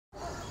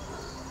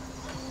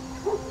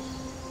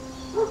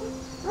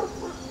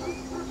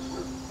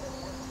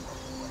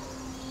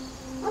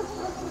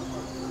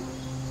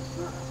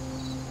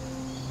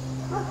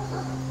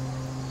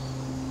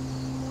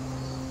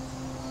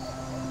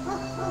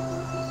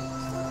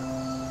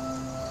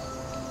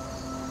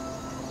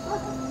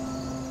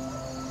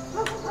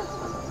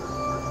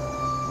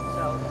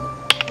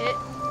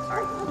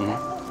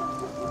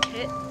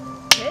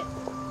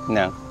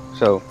No.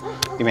 So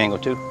give me angle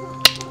 2.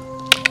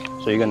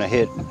 So you're gonna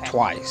hit Okay.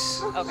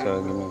 twice. Okay.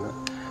 So give me,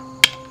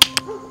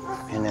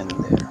 and then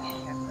there.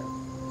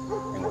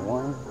 Angle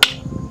 1.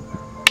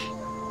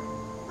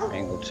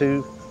 Angle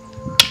 2.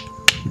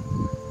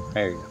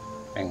 There you go.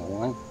 Angle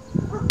 1.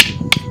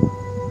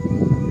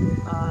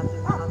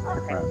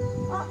 Okay. Right.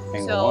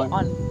 Angle So 1.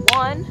 on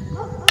 1,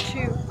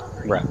 2,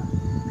 3. Right.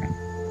 Okay.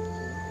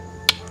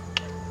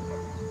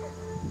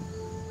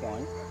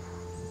 1.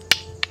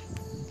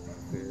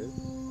 Good.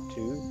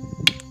 2.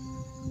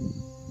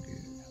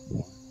 Good.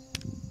 1.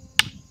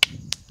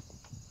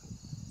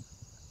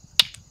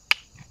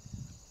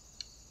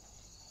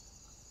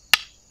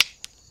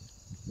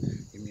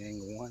 Give me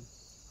angle 1.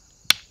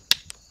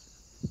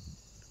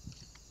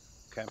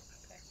 Okay.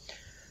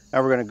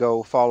 Now we're going to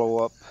go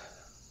follow up.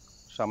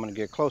 So I'm going to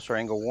get closer.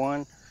 Angle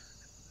 1.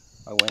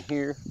 I went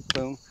here.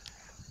 Boom.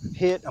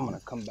 Hit. I'm going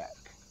to come back.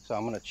 So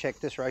I'm going to check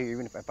this right here.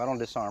 Even if I don't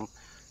disarm,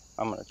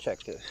 I'm going to check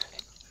this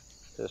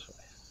way.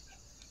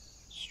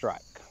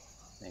 Strike.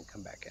 Then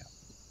come back out.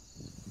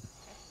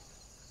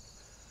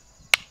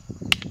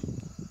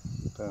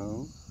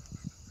 Boom.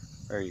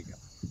 There you go.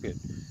 Good.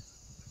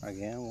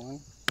 Again, 1.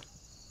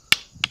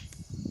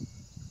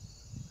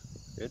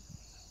 Good.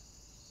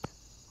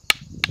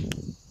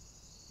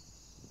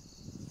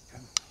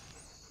 Okay.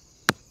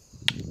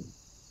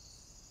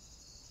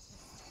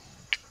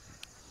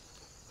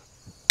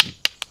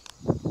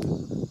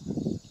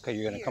 Okay,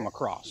 you're going to come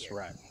across. Here.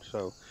 Right.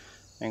 So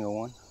angle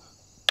 1.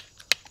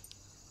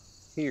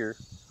 Here.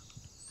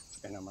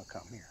 And I'm going to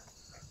come here.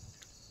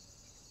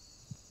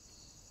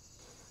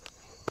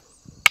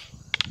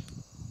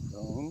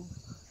 Boom.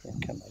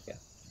 And come back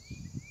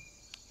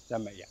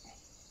out. Yeah.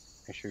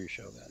 Make sure you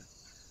show that.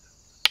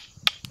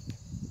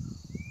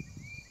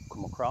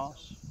 Come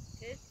across.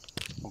 Hit.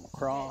 Come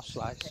across. Hit.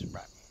 Slice. Hit.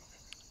 Right.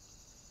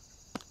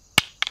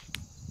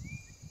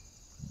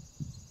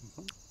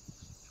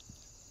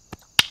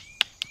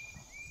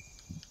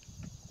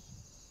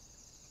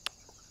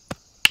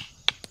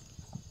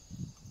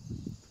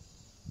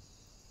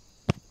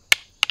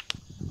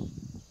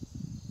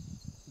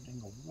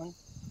 Angle 1.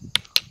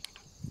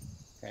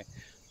 Okay.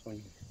 So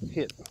when you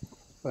hit,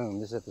 boom,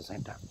 this is at the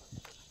same time.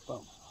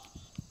 Boom.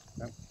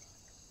 Okay.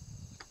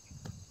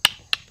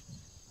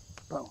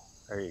 Boom.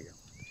 There you go.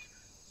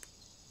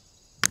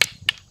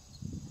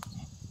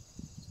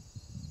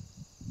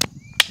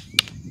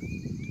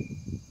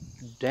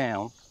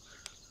 Down.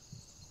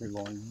 You're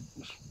going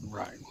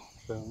right.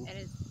 Boom.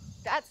 And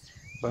that's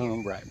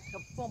Boom. here. Right. So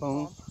boom,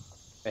 Boom. boom.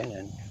 And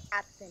then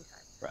At the same time.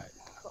 right.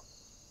 Boom.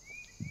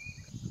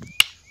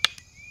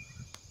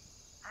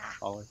 Ah,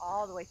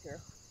 All the way through.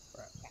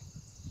 right. Okay.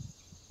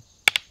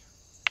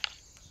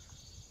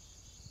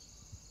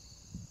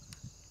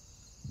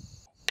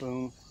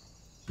 Boom.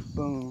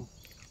 Boom.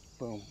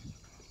 Boom.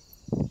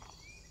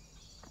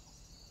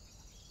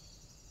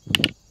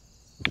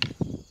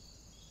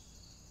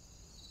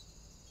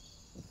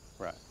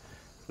 Right.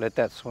 Let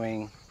that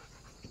swing.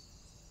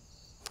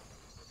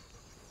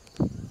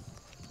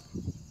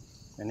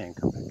 And then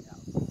come back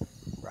out.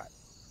 Right.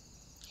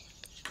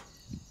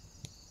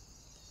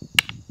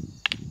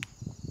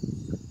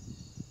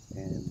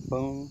 And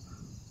boom.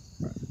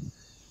 Right.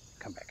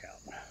 Come back out.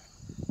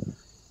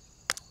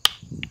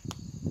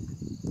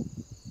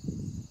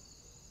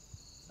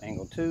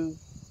 Angle 2.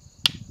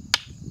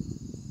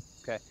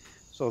 Okay.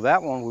 So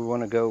that one we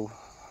want to go,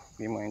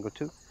 give me angle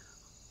 2.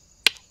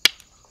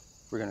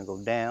 We're going to go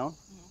down.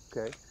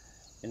 Okay.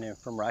 And then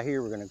from right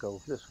here, we're going to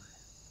go this way.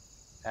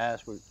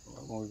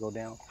 When we go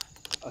down,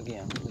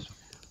 again, this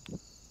way.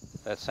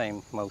 That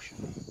same motion.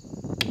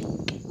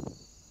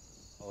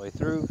 All the way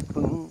through,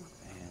 boom,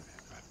 and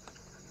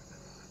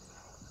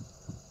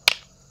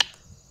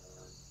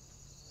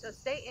So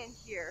stay in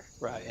here.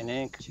 right, and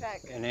then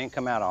check. And then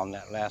come out on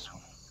that last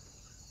one.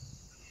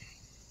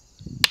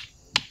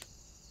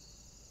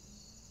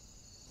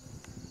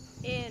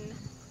 In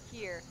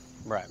here.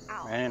 Right,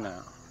 out. and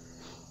out.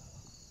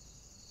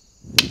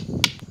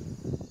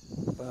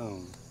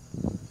 Boom.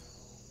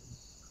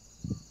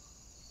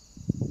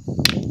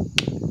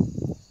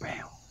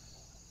 Bam.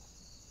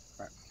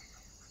 Right.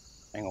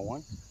 Angle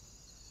 1.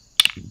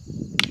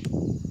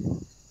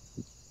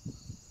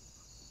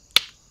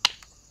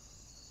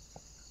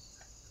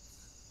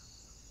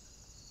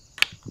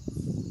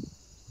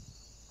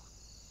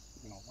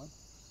 Angle 1.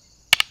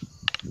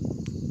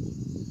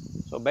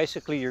 So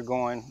basically you're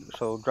going,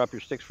 so drop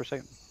your sticks for a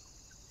second.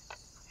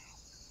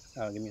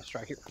 Give me a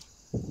strike here.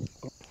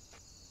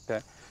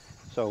 Okay.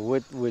 So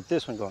with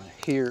this one going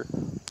here,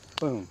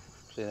 boom.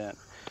 See that?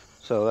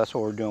 So that's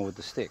what we're doing with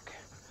the stick.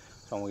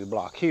 So when we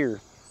block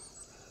here,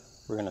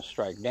 we're going to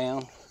strike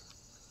down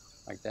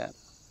like that.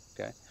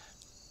 Okay.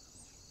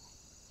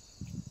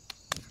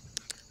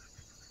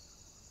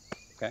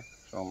 Okay.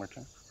 So one more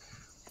time.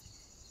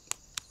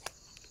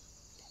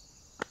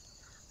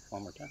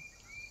 One more time.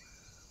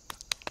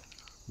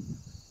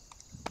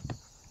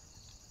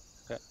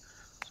 Okay.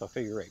 So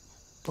figure 8.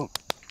 Boom.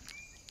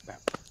 Bam.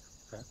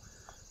 Okay.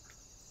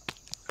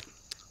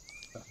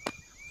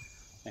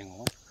 Angle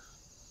 1.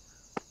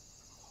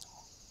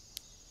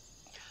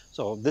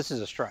 So this is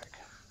a strike.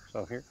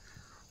 So here,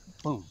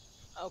 boom,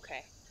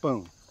 Okay.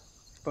 boom,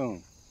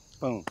 boom,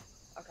 boom.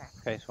 Okay.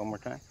 Okay, so one more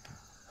time.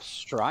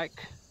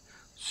 Strike,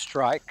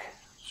 strike,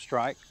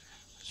 strike,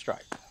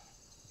 strike.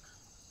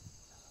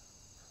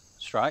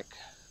 Strike.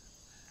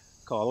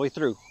 Go all the way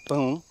through.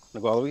 Boom.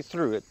 Go all the way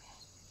through it.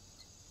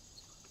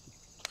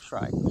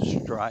 Strike,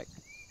 strike.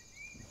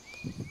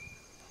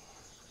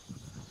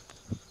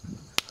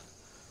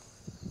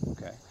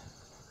 Okay.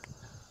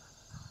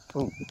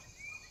 Boom,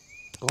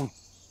 boom,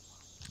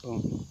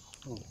 boom,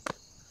 boom.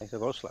 Okay, so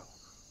go slow.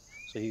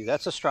 See,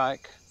 that's a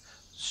strike.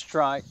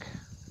 Strike.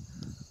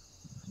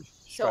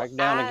 Strike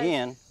down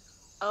again.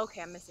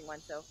 Okay, I'm missing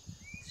one. So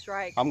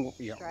strike.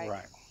 Yeah, strike,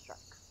 right. Strike.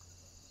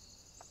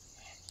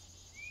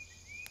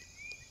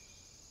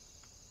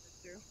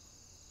 Through.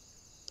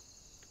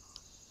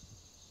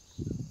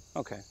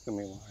 Okay, give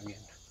me one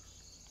again.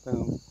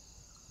 Boom.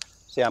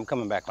 See, I'm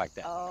coming back like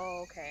that.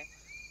 Oh, okay.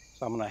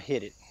 So I'm gonna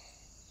hit it.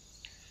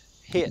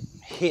 Hit,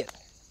 hit,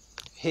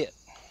 hit.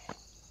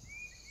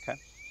 Okay.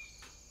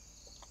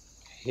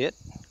 Hit,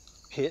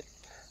 hit,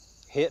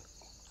 hit,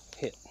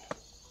 hit.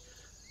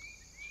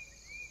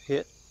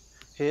 Hit,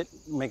 hit,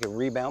 make it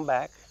rebound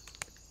back.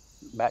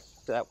 Back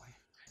that way.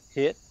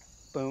 Hit,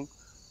 boom,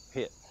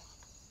 hit.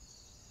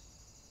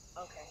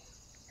 Okay.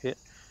 Hit,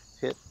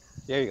 hit.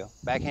 There you go.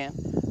 Backhand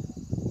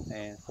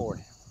and forward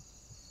hand.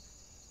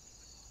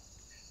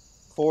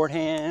 Forward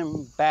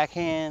hand,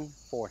 backhand,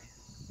 forward hand.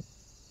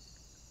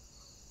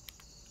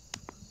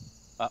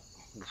 Up.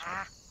 This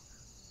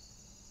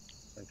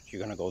way.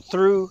 You're gonna go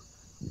through.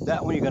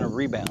 That one you're gonna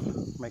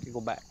rebound. Make it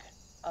go back.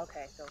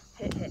 Okay, so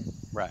hit, hit.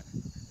 Right.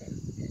 Hit,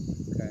 hit.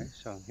 Okay,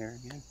 so here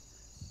again.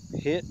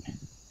 Hit,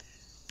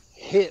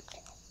 hit.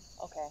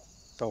 Okay.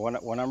 So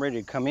when I'm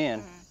ready to come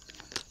in,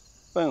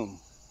 boom.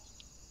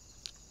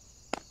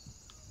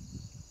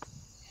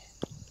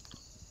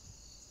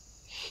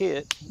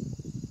 Hit,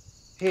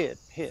 hit,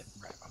 hit.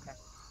 Right. Okay.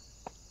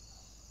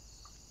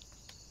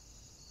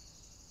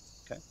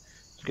 Okay.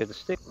 Let's get the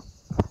stick.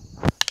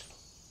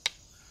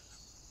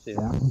 See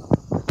that one?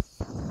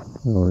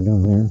 What we're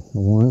doing there,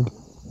 one.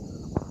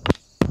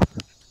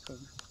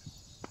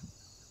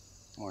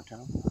 More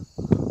time.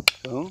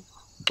 Boom,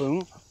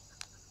 boom,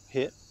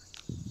 hit.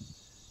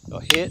 So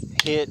hit,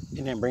 hit,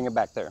 and then bring it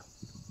back there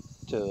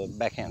to the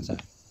backhand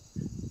side.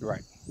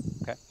 Right.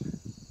 Okay.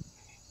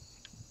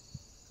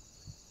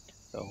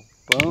 So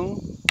boom,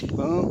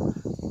 boom,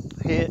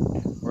 hit.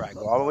 Right.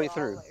 Go all the way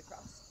through. All the way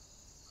across.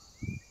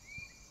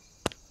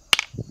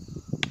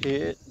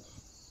 Hit.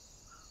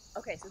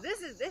 Okay, so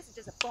this is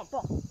just a boom,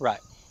 boom.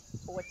 Right.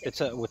 What's it?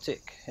 It's a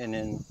what's-ick, and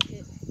then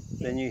Hit,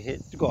 then you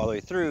hit, go all the way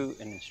through,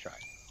 and then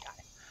strike. Got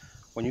it.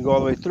 When you go all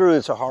the way through,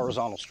 it's a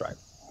horizontal strike.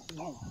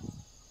 Boom.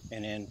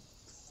 And then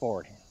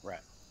forward hand.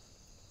 Right.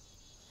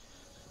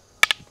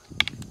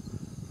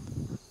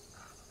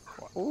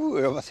 Ooh,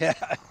 it almost hit.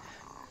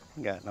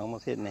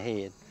 Almost hit in the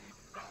head.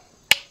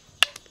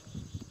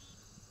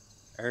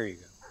 There you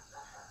go.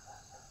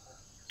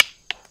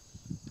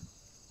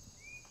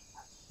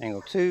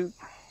 Angle 2.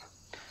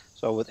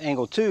 So with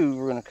angle 2,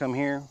 we're going to come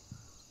here.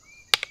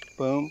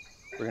 Boom.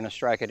 We're going to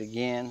strike it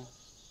again.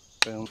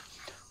 Boom.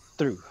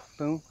 Through.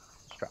 Boom.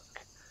 Strike.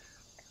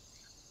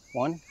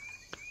 1.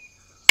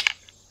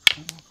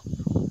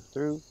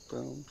 Through.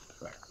 Boom.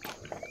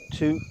 Strike.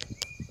 2.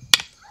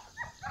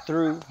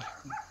 Through.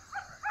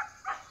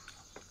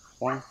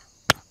 1.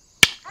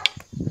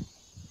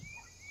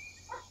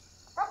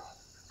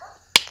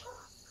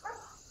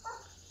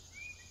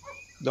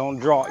 Don't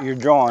draw. You're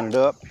drawing it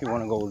up. You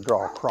want to go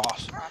draw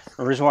across.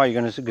 The reason why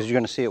because you're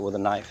gonna see it with a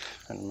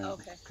knife in a minute.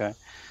 Okay. Okay.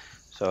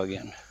 So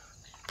again,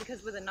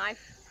 Because with a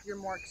knife, you're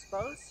more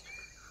exposed.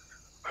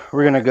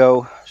 we're gonna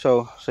go.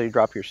 So you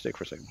drop your stick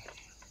for a second.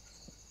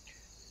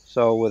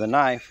 So with a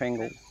knife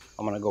angle,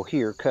 I'm gonna go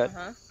here, cut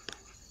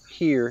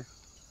here,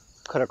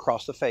 cut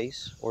across the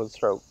face or the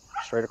throat,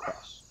 straight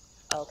across.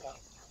 Okay.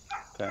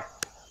 Okay.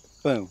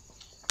 Boom.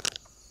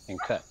 And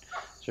cut.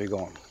 So you're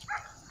going.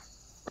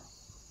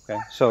 Okay.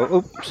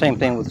 So same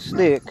thing with the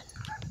stick.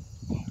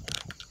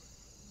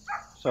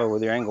 So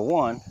with your angle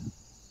 1,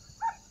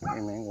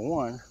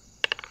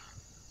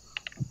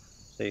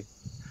 see, I'm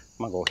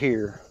gonna go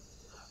here.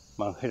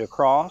 I'm gonna hit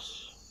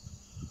across,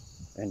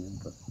 and then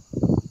the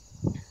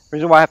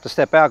reason why I have to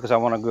step out because I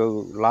want to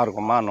go lado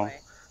con mano.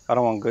 I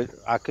don't want to go.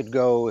 I could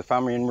go if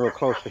I'm in real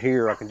close to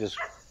here. I can just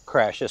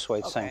crash this way.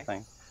 It's the same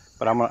thing.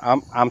 But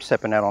I'm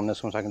stepping out on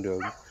this one so I can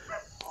do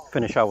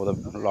finish out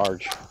with a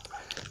large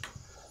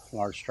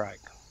strike.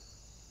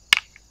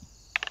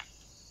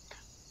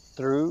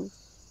 Through.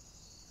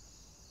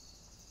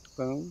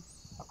 Boom.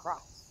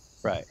 Across.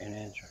 Right, and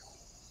then strike.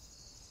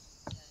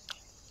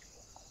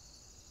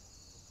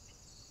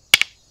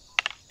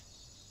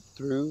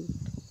 Through,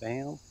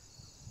 bam.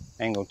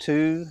 Angle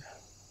 2.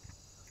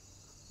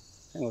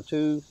 Angle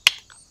 2.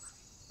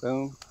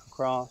 Boom,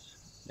 across.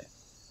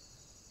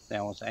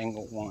 That was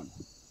angle 1.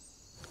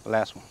 The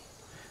last one.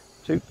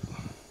 2.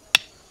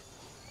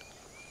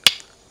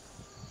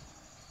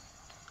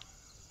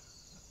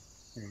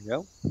 There you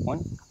go.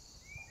 1.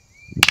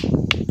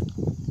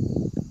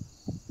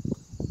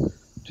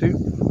 2,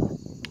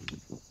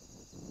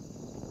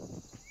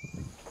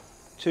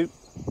 2.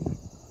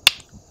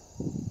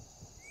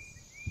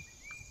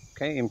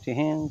 Okay, empty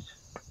hands.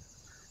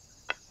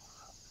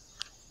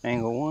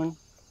 Angle 1.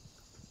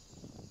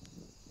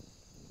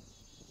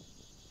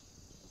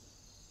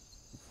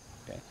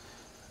 Okay,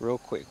 real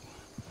quick.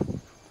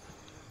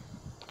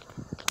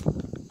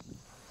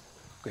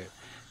 Good.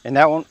 And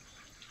that one,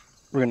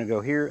 we're gonna go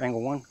here,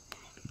 angle 1.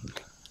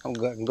 I'm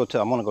gonna go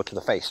to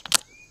the face.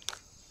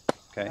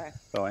 Okay.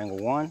 So angle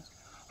 1.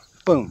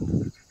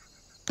 Boom.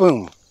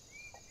 Boom.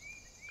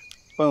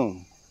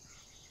 Boom.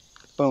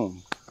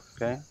 Boom.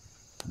 Okay.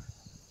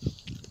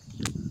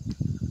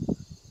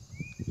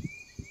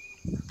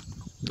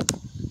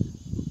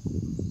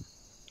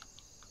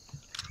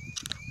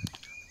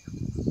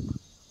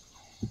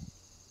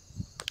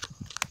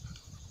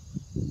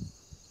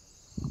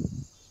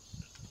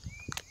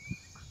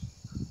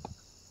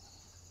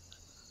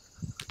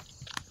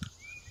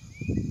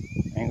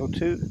 Angle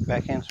 2,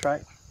 backhand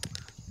strike.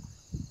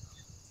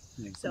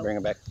 So bring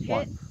it back. Hit,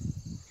 1.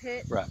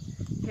 hit, Right.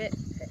 hit, hit.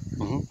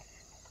 Mm-hmm.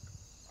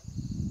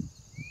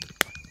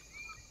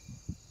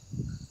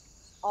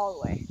 All the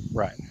way.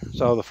 Right.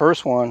 So the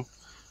first one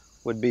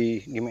would be,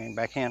 give me a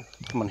backhand.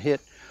 I'm gonna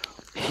hit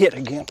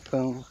again.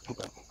 Boom.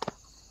 Boom.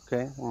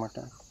 Okay, one more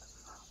time.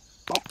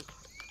 Boom.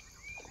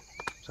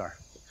 Sorry.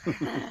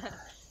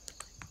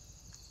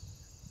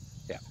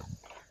 Yeah.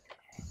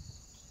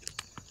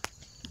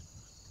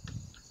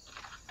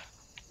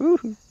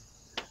 Woohoo.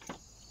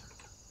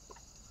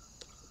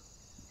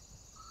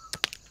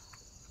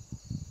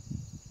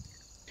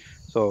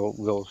 So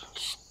it goes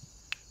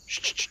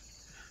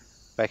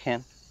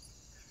backhand.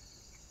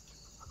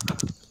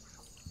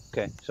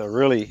 Okay, so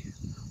really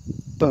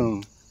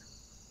boom,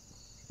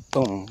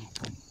 boom.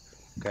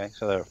 Okay,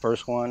 so the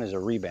first one is a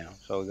rebound.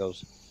 So it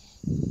goes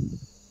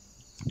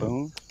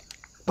boom,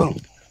 boom,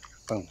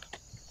 boom.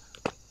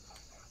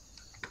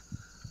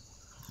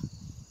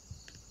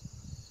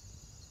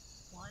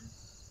 One,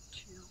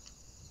 two.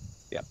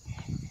 Yep.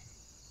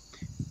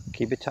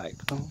 Keep it tight.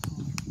 Boom.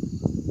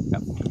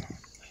 Yep.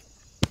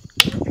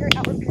 Inward parry,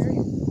 outward parry.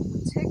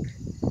 Tick,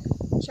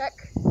 check,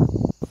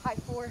 high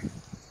 4,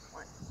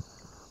 1.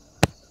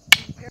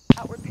 Inward parry,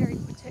 outward parry,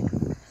 tick,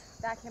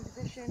 backhand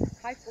position,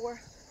 high 4,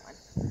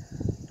 1.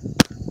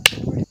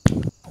 Inward,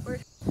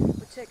 outward,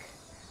 tick,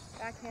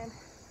 backhand.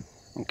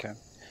 Okay.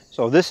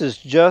 So this is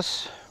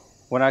just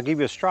when I give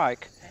you a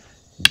strike,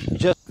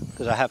 just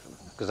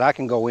because I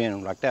can go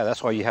in like that.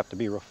 That's why you have to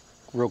be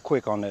real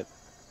quick on that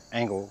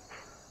angle,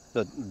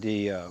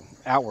 the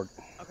outward.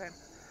 Okay.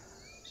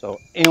 So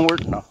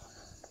inward, no, I'm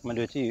gonna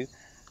do it to you.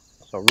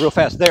 So real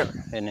fast there,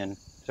 and then,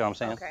 see what I'm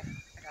saying? Okay.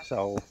 I got you.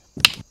 So,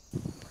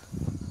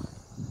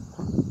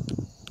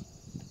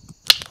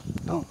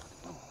 boom,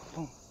 boom,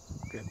 boom,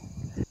 good.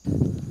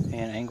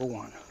 And angle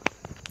 1.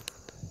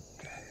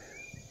 Okay.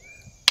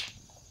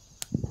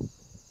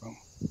 Boom.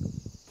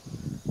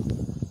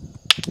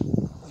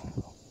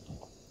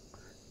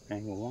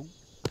 Angle 1.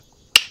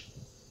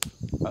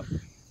 Up.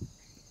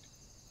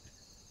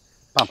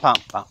 Pop, pop,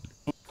 pop.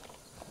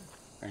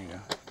 There you go.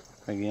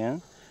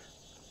 Again.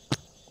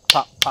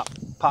 Pop, pop,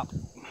 pop.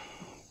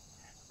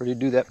 Ready to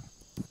do that?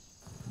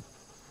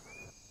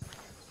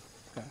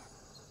 Okay.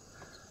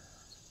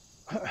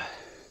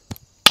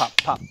 Pop,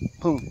 pop,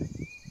 boom.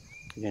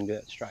 You didn't do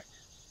that strike.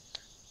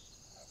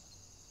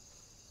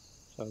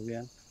 So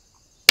again,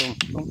 boom,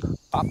 boom,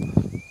 pop.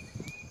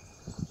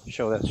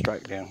 Show that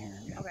strike down here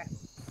again. Okay.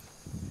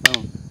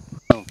 Boom,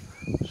 boom.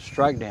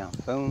 Strike down,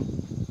 boom.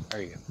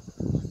 There you go.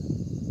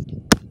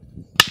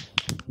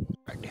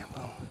 Strike down,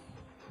 boom.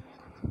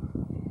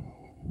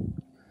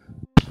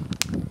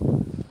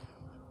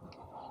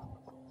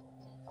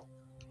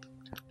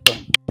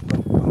 Boom,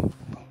 boom, boom,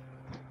 boom.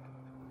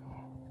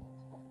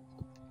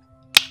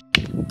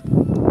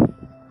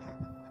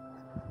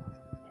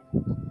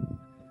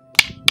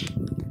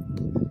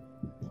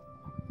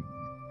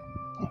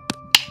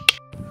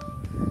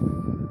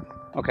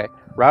 Okay,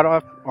 right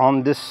off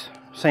on this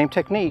same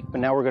technique, but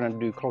now we're gonna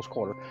do close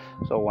quarter.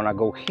 So when I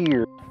go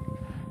here,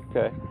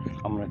 okay,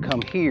 I'm gonna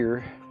come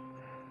here.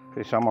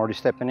 Okay, so I'm already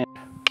stepping in.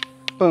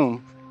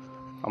 Boom,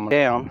 I'm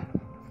down.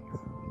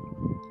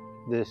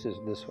 This is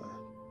this way.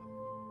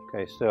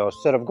 Okay, so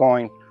instead of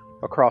going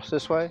across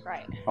this way,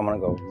 Right. I'm gonna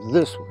go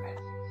this way.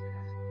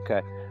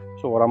 Okay,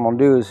 so what I'm gonna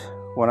do is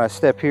when I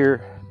step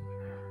here,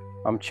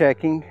 I'm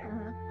checking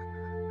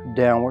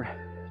downward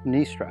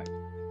knee strike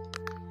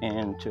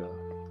and to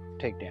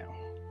takedown.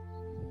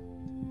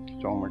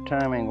 So one more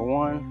time, angle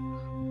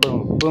 1,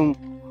 boom, boom,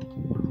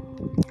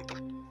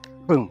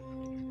 boom.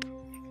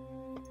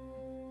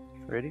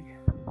 Ready?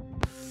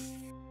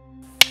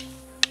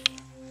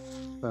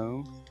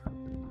 Boom.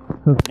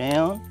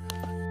 Down.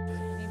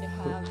 You need to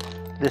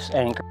have This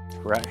anchor,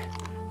 right?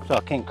 So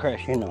I can't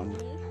crash in on you.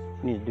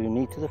 You need to do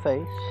knee to the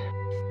face.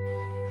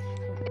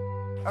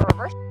 a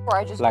reverse, or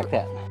I just Like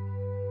that.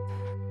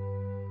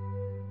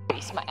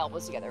 Face my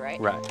elbows together, right?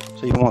 Right.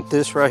 So you want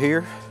this right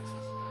here,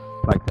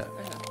 like that.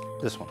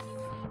 This one.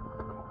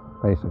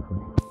 Basically.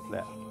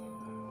 That.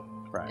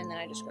 Right. And then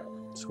I just go.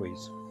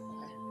 Squeeze.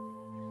 Okay.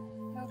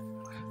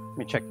 Let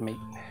me check the meat.